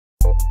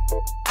Okay,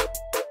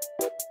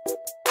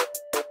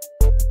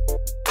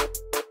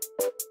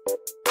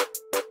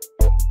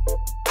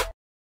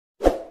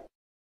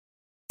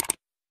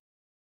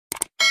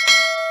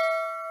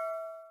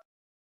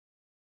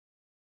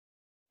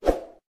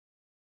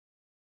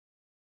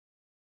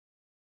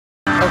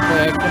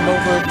 I come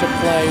over to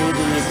play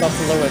the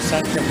Buffalo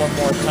Ascension one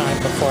more time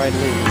before I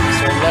leave,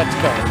 so let's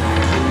go.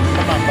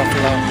 Come on,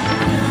 Buffalo.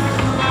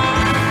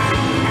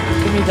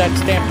 Give me that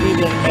stampede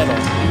in the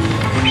middle.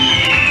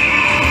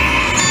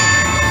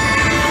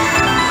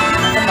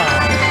 Come on,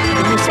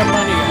 give me some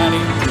money,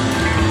 honey.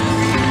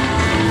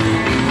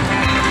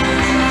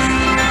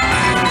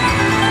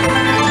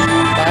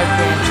 Five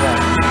games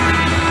left.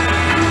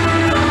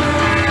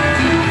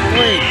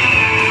 3.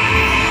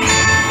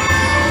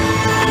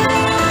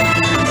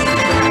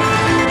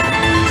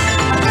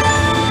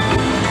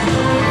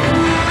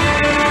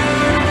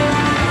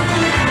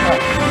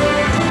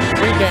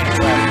 Games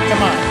left.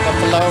 Come on,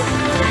 Buffalo.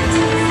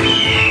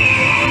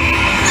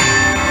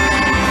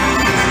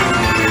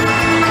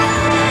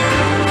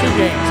 2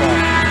 games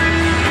left.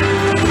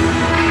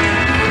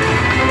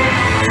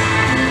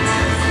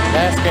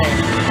 Last game.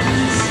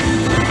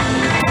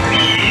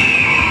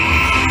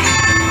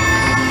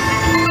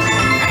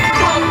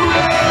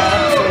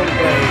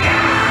 Absolutely.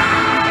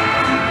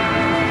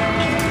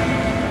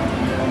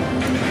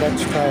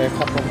 Let's try a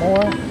couple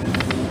more.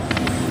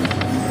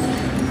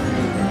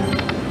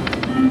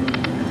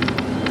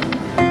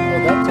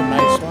 That's a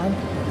nice one.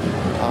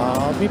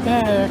 I'll be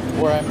back,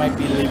 or I might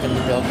be leaving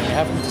the building. I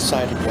haven't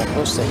decided yet.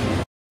 We'll see.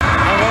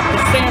 I want the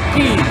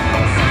stampede.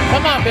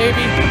 Come on,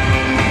 baby.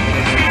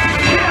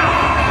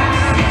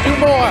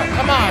 2 more.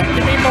 Come on,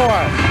 give me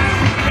more.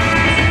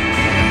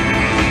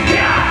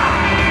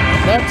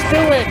 Let's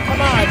do it.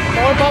 Come on,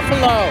 more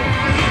Buffalo.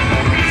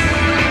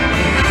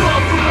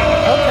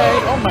 Okay.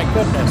 Oh my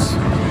goodness.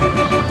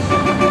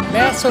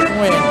 Massive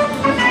win.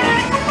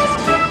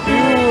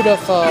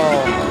 Beautiful.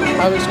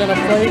 I was going to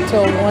play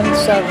till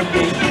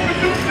 170.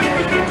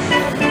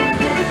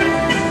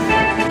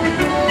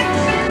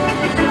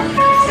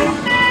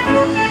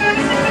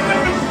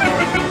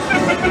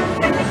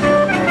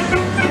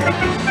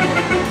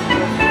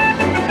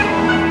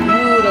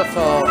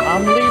 Beautiful.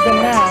 I'm leaving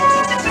now.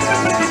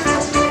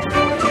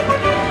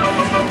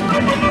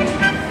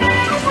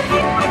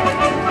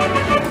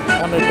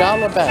 On a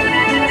dollar bet.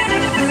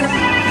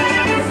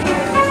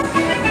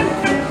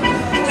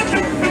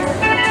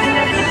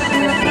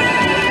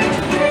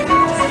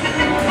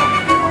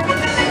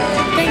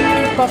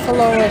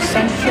 Buffalo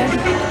Ascension.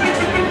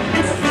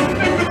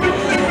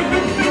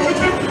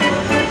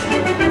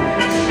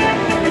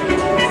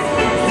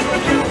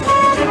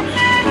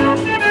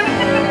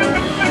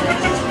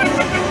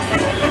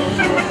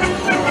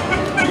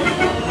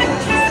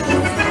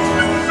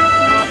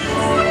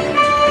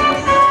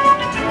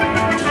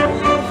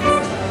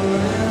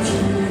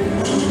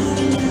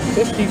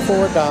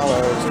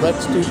 $54.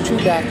 Let's do 2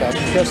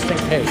 backups just in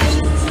case.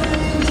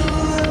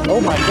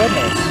 Oh my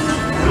goodness.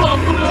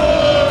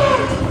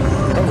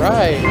 All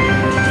right.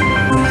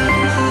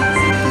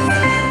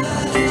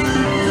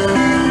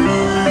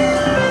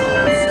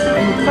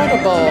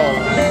 Incredible.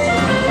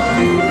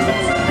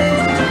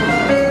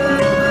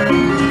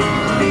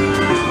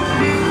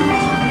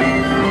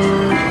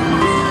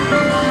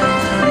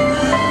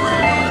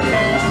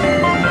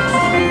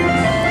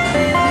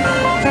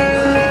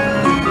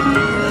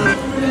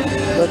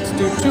 Let's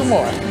do 2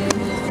 more.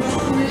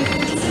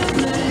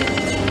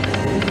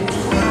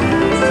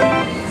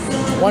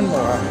 One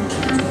more.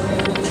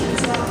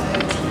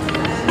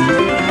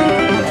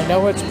 I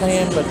know it's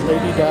planned, but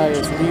Lady Di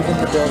is leaving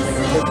the building,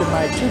 taking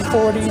my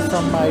 $240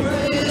 from my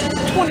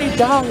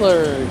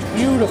 $20.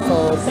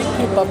 Beautiful. Thank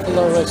you,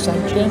 Buffalo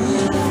Ascension.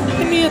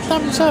 Give me a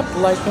thumbs up,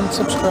 like, and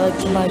subscribe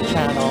to my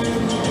channel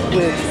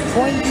with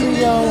Coin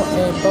Trio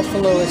and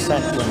Buffalo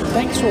Ascension.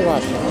 Thanks for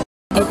watching.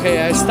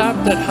 Okay, I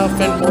stopped at Huff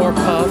and More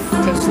Puff,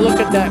 because look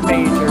at that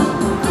major.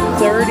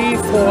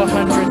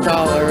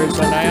 $3,400,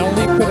 and I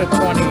only put a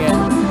 20 in.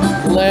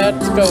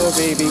 Let's go,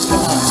 baby.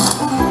 Come on.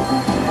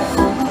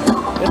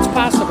 It's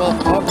possible.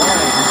 All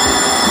right.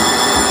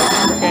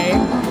 Extra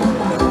game.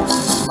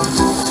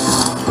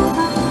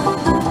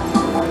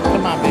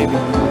 Come on, baby.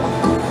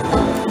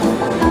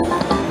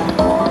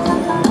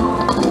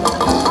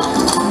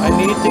 I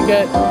need to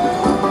get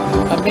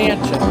a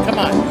mansion. Come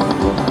on.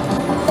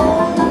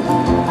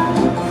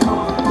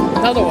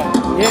 Another one.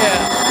 Yeah.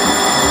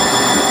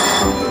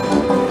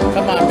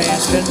 Come on,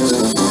 mansion.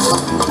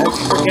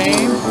 Extra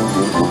game.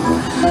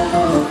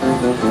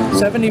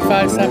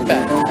 75-cent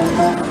bet.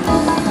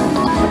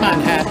 Come on,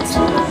 hats.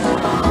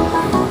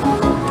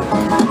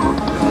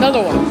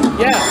 Another one.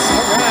 Yes.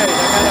 All right.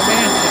 I got a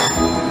mansion.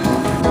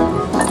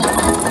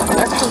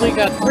 Actually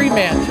got 3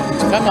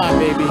 mansions. Come on,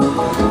 baby.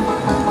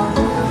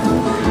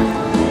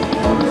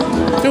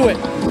 Do it.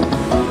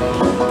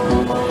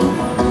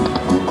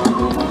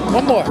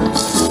 One more.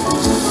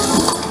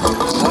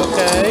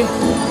 Okay.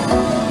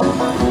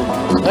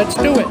 Let's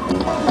do it.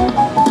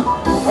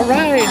 All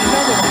right,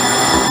 another one.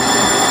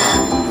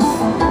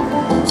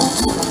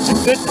 My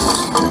goodness.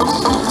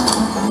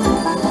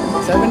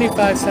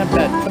 75-cent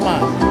bet. Come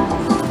on.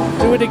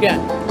 Do it again.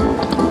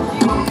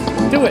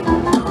 Do it.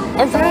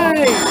 All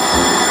right.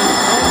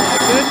 Oh my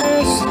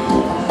goodness.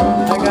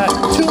 I got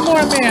 2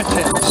 more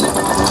mansions.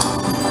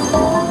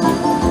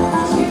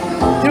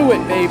 Do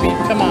it, baby.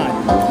 Come on.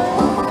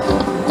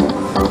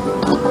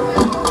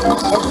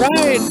 All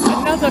right.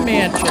 Another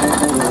mansion.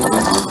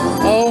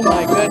 Oh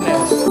my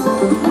goodness.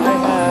 I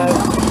have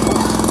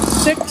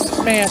 6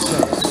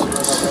 mansions.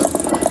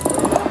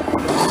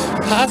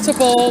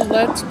 Possible.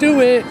 Let's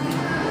do it.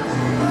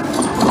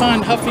 Come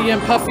on, Huffy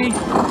and Puffy.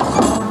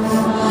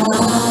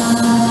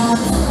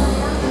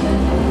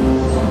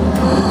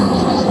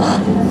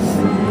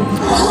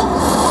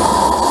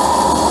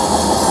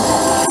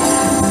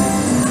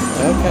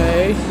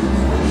 Okay.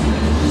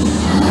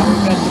 Now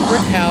we've got the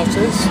brick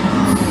houses.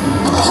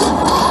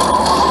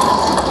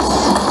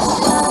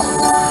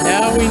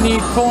 Now we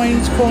need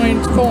coins,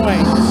 coins,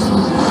 coins.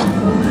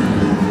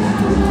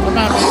 Come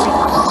on, baby.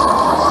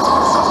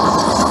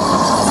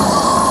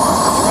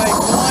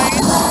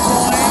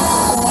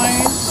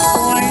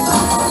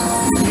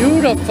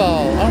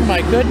 Beautiful. Oh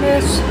my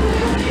goodness.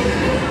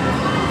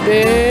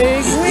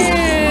 Big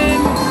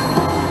win.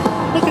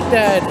 Look at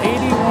that.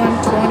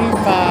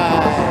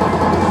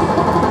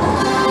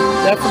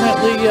 81.25.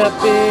 Definitely a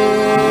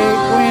big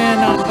win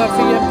on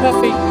Puffy and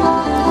Puffy.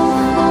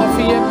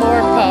 Puffy and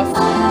more Puff.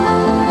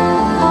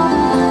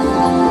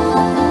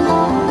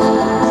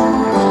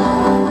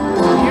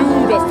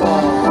 Beautiful.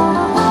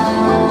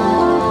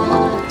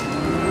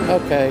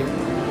 Okay.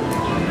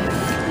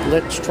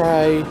 Let's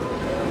try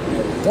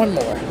one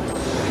more.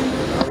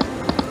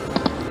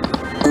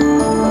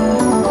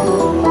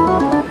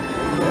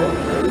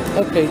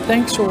 Okay,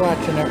 thanks for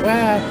watching it.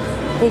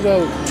 We'll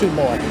go 2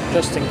 more,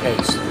 just in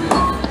case.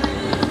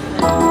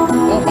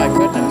 Oh my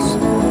goodness.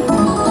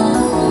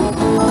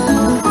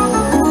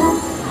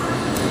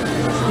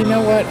 You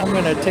know what? I'm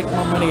going to take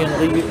my money and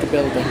leave the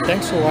building.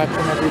 Thanks for watching,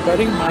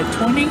 everybody. My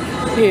 20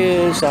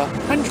 is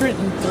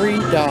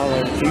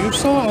 $103. You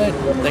saw it.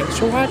 Thanks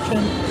for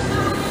watching.